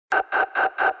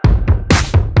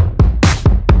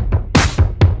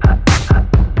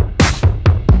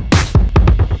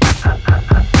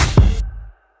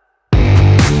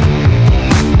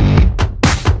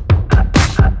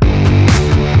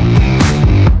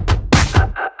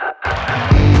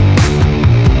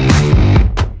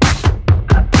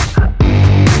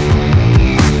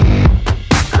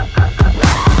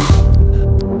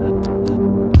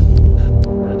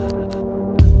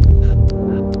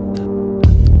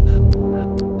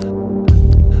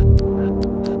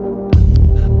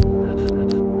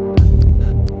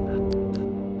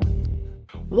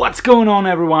What's going on,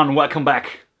 everyone? Welcome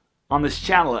back on this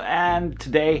channel, and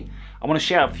today I want to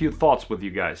share a few thoughts with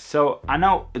you guys. So I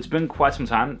know it's been quite some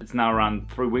time. It's now around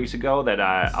 3 weeks ago that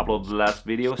I uploaded the last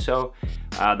video. So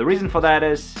the reason for that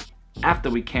is after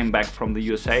we came back from the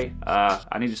USA,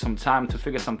 I needed some time to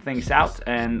figure some things out,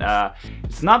 and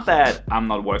it's not that I'm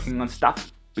not working on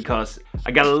stuff, because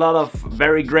I got a lot of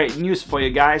very great news for you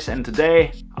guys, and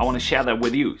today I want to share that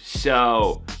with you.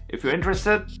 So if you're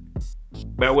interested,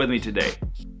 bear with me today.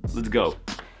 Let's go.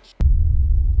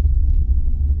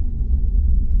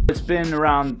 It's been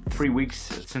around 3 weeks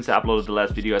since I uploaded the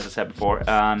last video, as I said before,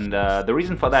 and the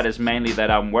reason for that is mainly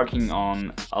that I'm working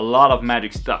on a lot of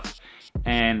magic stuff,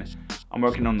 and I'm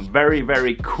working on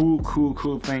very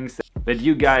cool things that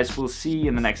you guys will see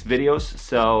in the next videos,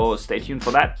 so stay tuned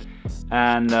for that.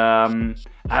 And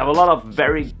I have a lot of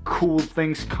very cool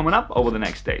things coming up over the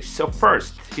next days. So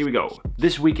first, here we go.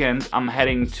 This weekend I'm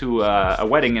heading to a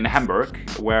wedding in Hamburg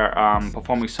where I'm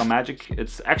performing some magic.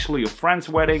 It's actually a friend's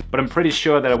wedding, but I'm pretty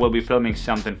sure that I will be filming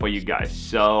something for you guys.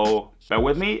 So bear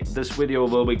with me. This video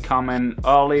will be coming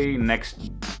early next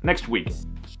week,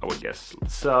 I would guess.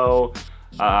 So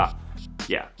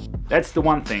yeah, that's the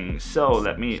one thing. So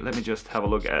let me just have a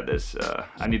look at this.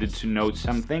 I needed to note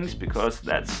some things because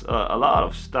that's a lot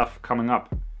of stuff coming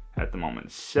up at the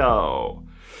moment. So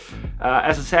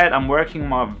as I said, I'm working on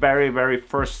my very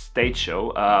first stage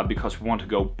show because we want to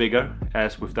go bigger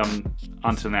as we've done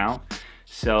until now.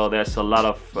 So there's a lot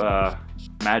of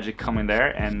magic coming there,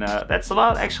 and that's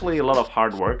actually a lot of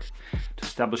hard work to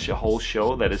establish a whole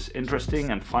show that is interesting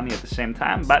and funny at the same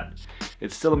time, but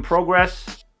it's still in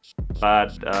progress.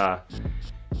 But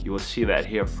you will see that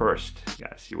here first,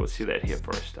 guys. You will see that here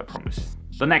first, I promise.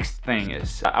 The next thing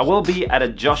is I will be at a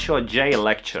Joshua J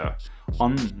lecture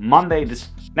on Monday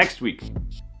next week.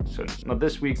 So not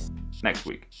this week, next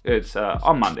week. It's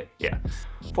on Monday, yeah,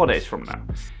 4 days from now.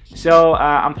 So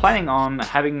I'm planning on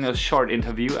having a short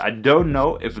interview. I don't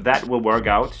know if that will work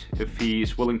out, if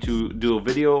he's willing to do a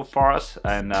video for us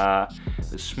and a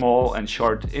small and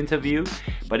short interview.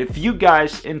 But if you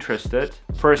guys interested,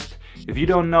 first, if you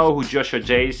don't know who Joshua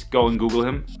J is, go and Google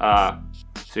him.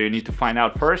 So you need to find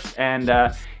out first. And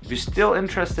if you're still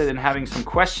interested in having some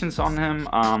questions on him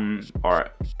or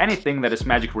anything that is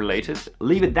magic related,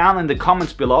 leave it down in the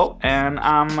comments below, and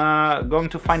I'm going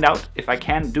to find out if I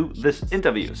can do this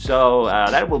interview. So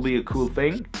that will be a cool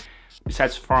thing,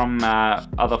 besides from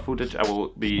other footage I will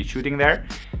be shooting there.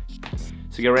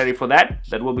 So get ready for that.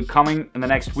 That will be coming in the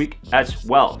next week as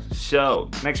well. So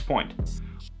next point.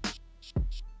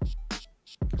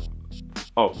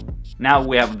 Oh, now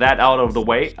we have that out of the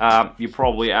way. You're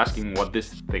probably asking what this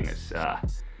thing is.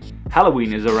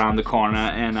 Halloween is around the corner,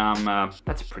 and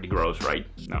that's pretty gross, right?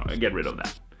 No, get rid of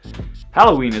that.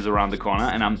 Halloween is around the corner,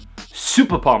 and I'm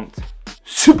super pumped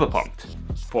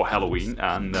for Halloween,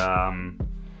 and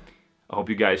I hope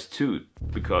you guys too,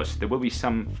 because there will be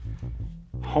some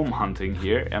home hunting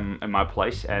here in my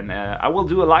place, and I will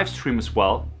do a live stream as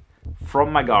well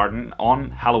from my garden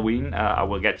on Halloween. I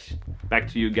will get back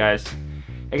to you guys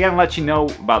again, let you know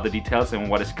about the details and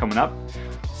what is coming up.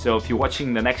 So if you're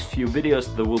watching the next few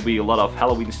videos, there will be a lot of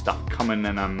Halloween stuff coming,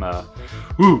 and I'm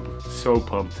so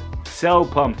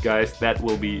pumped, guys. That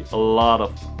will be a lot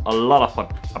of fun,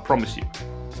 I promise you.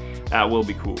 That will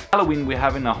be cool. Halloween, we're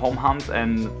having a home hunt,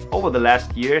 and over the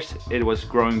last years it was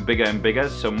growing bigger and bigger,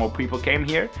 so more people came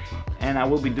here, and I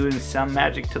will be doing some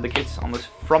magic to the kids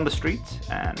from the streets,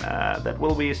 and that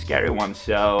will be a scary one.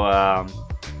 So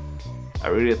I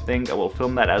really think I will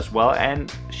film that as well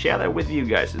and share that with you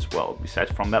guys as well,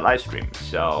 besides from that live stream.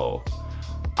 So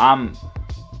I'm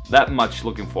that much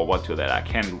looking forward to that. I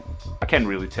can't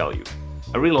really tell you.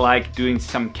 I really like doing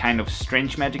some kind of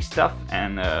strange magic stuff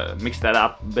and mix that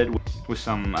up a bit with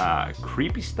some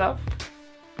creepy stuff.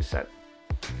 If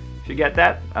you get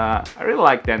that, I really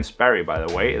like Dan Sperry, by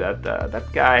the way. That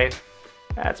guy,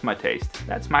 that's my taste.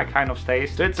 That's my kind of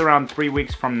taste. So it's around 3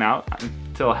 weeks from now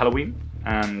until Halloween.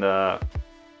 And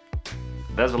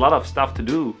there's a lot of stuff to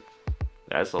do.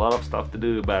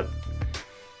 But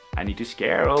I need to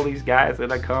scare all these guys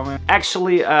that are coming.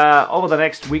 Actually, over the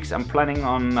next weeks, I'm planning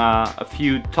on a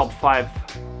few top 5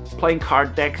 playing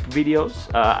card deck videos.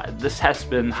 This has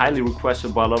been highly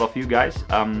requested by a lot of you guys.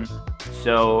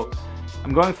 So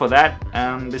I'm going for that.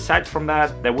 And besides from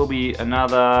that, there will be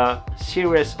another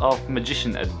series of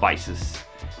magician advices.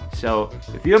 So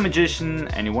if you're a magician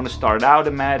and you want to start out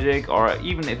in magic, or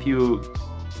even if you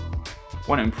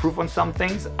want to improve on some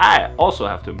things, I also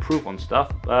have to improve on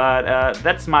stuff, but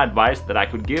that's my advice that I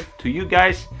could give to you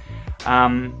guys,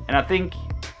 and I think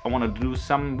I want to do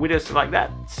some videos like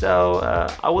that, so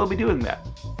I will be doing that.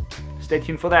 Stay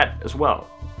tuned for that as well.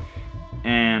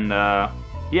 And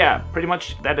yeah, pretty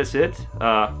much that is it.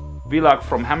 Vlog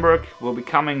from Hamburg will be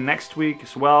coming next week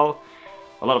as well.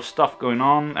 A lot of stuff going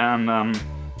on, and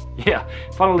yeah,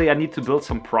 finally I need to build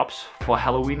some props for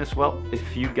Halloween as well.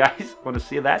 If you guys want to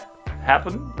see that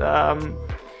happen,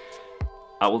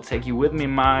 I will take you with me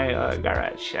in my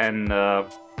garage, and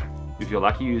if you're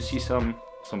lucky you see some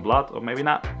blood, or maybe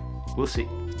not, we'll see.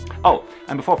 Oh,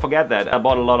 and before I forget that, I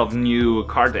bought a lot of new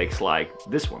card decks like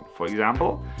this one, for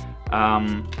example.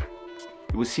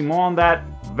 You will see more on that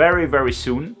very, very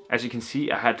soon. As you can see,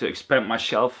 I had to expand my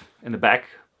shelf in the back,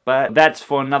 but that's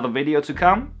for another video to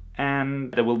come,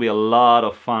 and there will be a lot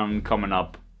of fun coming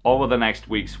up over the next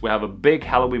weeks. We have a big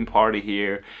Halloween party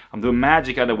here. I'm doing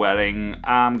magic at a wedding.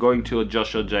 I'm going to a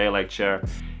Joshua J lecture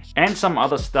and some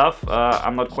other stuff.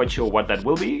 I'm not quite sure what that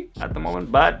will be at the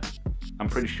moment, but I'm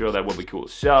pretty sure that will be cool.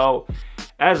 So,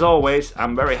 as always,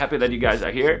 I'm very happy that you guys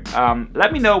are here.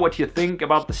 Let me know what you think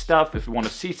about the stuff. If you want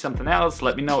to see something else,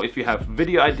 let me know. If you have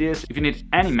video ideas, if you need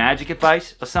any magic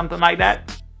advice or something like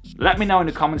that, let me know in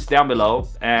the comments down below.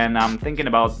 And I'm thinking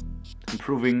about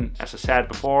improving, as I said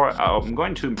before. I'm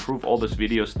going to improve all this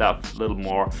video stuff a little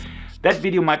more. That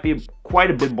video might be quite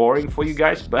a bit boring for you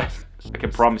guys, but I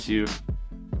can promise you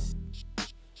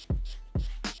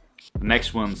the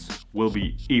next ones will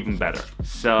be even better.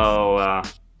 So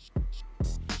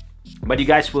but you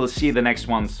guys will see the next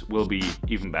ones will be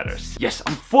even better. Yes,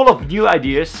 I'm full of new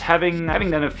ideas, having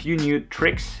done a few new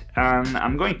tricks, and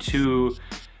I'm going to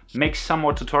make some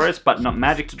more tutorials, but not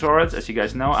magic tutorials. As you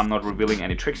guys know, I'm not revealing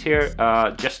any tricks here,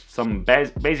 just some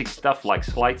basic stuff like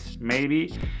slides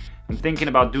maybe. I'm thinking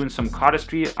about doing some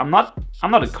cardistry. I'm not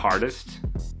a cardist,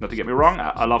 not to get me wrong.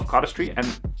 I love cardistry,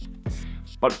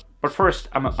 but first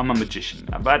I'm a magician.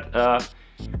 But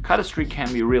cardistry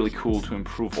can be really cool to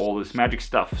improve all this magic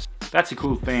stuff. That's a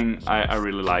cool thing I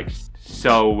really like.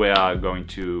 So we are going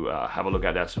to have a look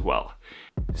at that as well.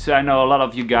 So I know a lot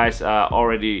of you guys are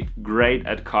already great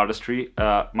at cardistry,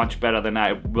 much better than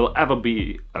I will ever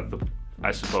be,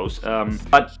 I suppose.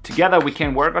 But together we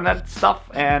can work on that stuff,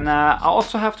 and I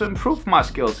also have to improve my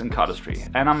skills in cardistry.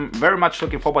 And I'm very much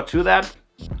looking forward to that.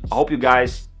 I hope you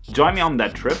guys join me on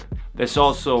that trip. There's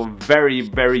also a very,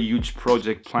 very huge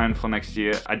project planned for next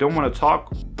year. I don't want to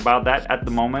talk about that at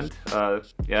the moment.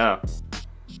 Yeah,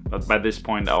 but by this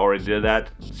point I already did that.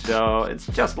 So it's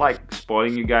just like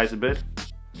spoiling you guys a bit.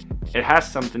 It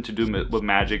has something to do with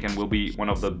magic and will be one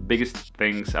of the biggest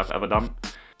things I've ever done.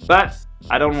 But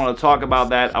I don't want to talk about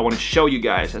that. I want to show you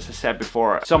guys, as I said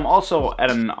before. So I'm also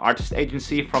at an artist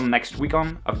agency from next week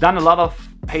on. I've done a lot of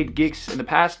paid gigs in the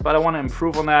past, but I want to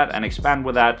improve on that and expand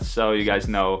with that, so you guys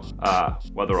know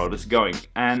where the road is going.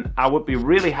 And I would be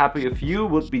really happy if you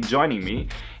would be joining me,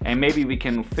 and maybe we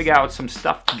can figure out some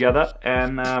stuff together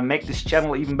and make this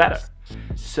channel even better.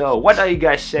 So what are you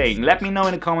guys saying? Let me know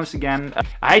in the comments again.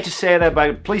 I hate to say that,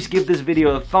 but please give this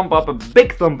video a thumb up, a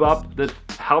big thumb up. That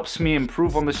helps me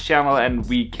improve on this channel, and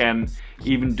we can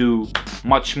even do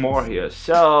much more here.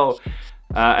 So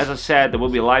as I said, there will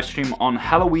be a live stream on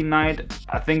Halloween night.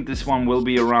 I think this one will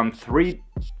be around 3,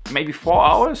 maybe 4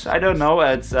 hours. I don't know.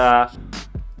 It's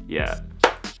yeah.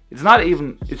 It's not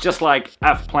even, it's just like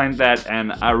I've planned that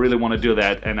and I really want to do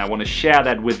that, and I want to share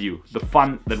that with you. The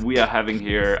fun that we are having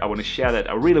here, I want to share that.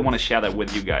 I really want to share that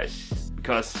with you guys,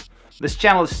 because this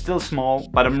channel is still small,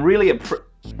 but I'm really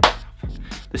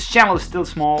this channel is still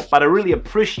small, but I really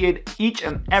appreciate each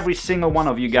and every single one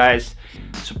of you guys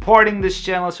supporting this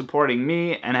channel, supporting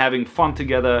me, and having fun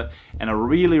together. And I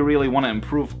really, really want to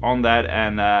improve on that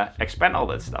and expand all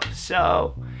that stuff.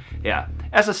 So yeah,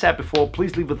 as I said before,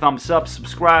 please leave a thumbs up,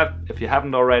 subscribe if you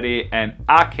haven't already, and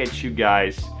I'll catch you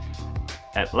guys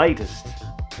at latest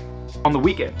on the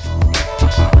weekend.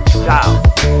 Ciao.